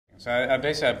So I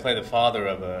basically play the father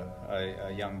of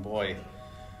a young boy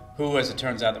who, as it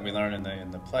turns out that we learn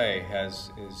in the play, is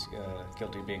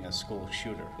guilty of being a school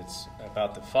shooter. It's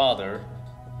about the father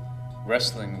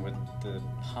wrestling with the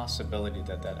possibility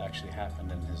that that actually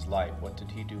happened in his life. What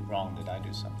did he do wrong? Did I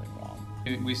do something wrong?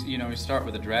 We start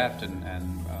with a draft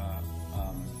and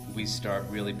we start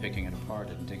really picking it apart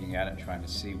and digging at it and trying to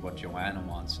see what Joanna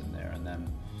wants in there. And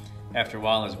then after a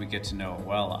while, as we get to know it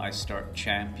well, I start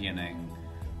championing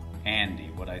Andy,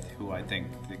 who I think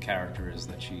the character is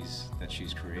that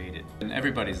she's created. And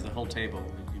everybody's, the whole table,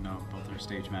 both our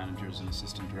stage managers and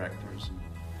assistant directors,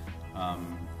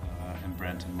 and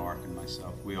Brent and Mark and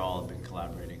myself, we all have been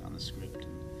collaborating on the script.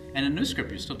 And a new script,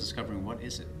 you're still discovering what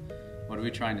is it? What are we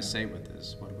trying to say with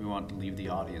this? What do we want to leave the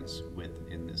audience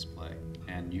with in this play?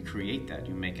 And you create that,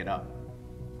 you make it up.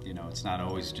 It's not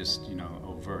always just,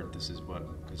 overt, this is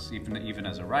what, because even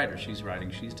as a writer, she's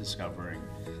discovering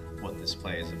what this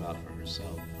play is about for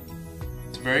herself.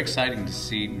 It's very exciting to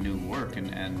see new work,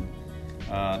 and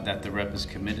that the rep is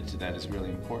committed to that is really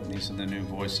important. These are the new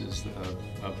voices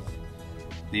of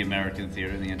the American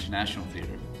theater and the international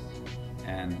theater,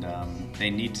 and they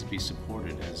need to be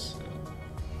supported. As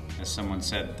someone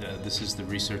said, this is the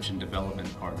research and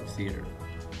development part of theater,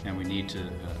 and we need to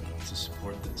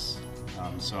support this.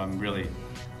 So I'm really,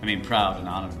 proud and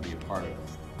honored to be a part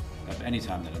of any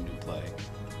time that a new play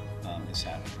is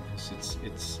happening.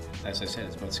 It's, as I said,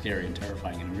 it's both scary and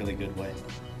terrifying in a really good way.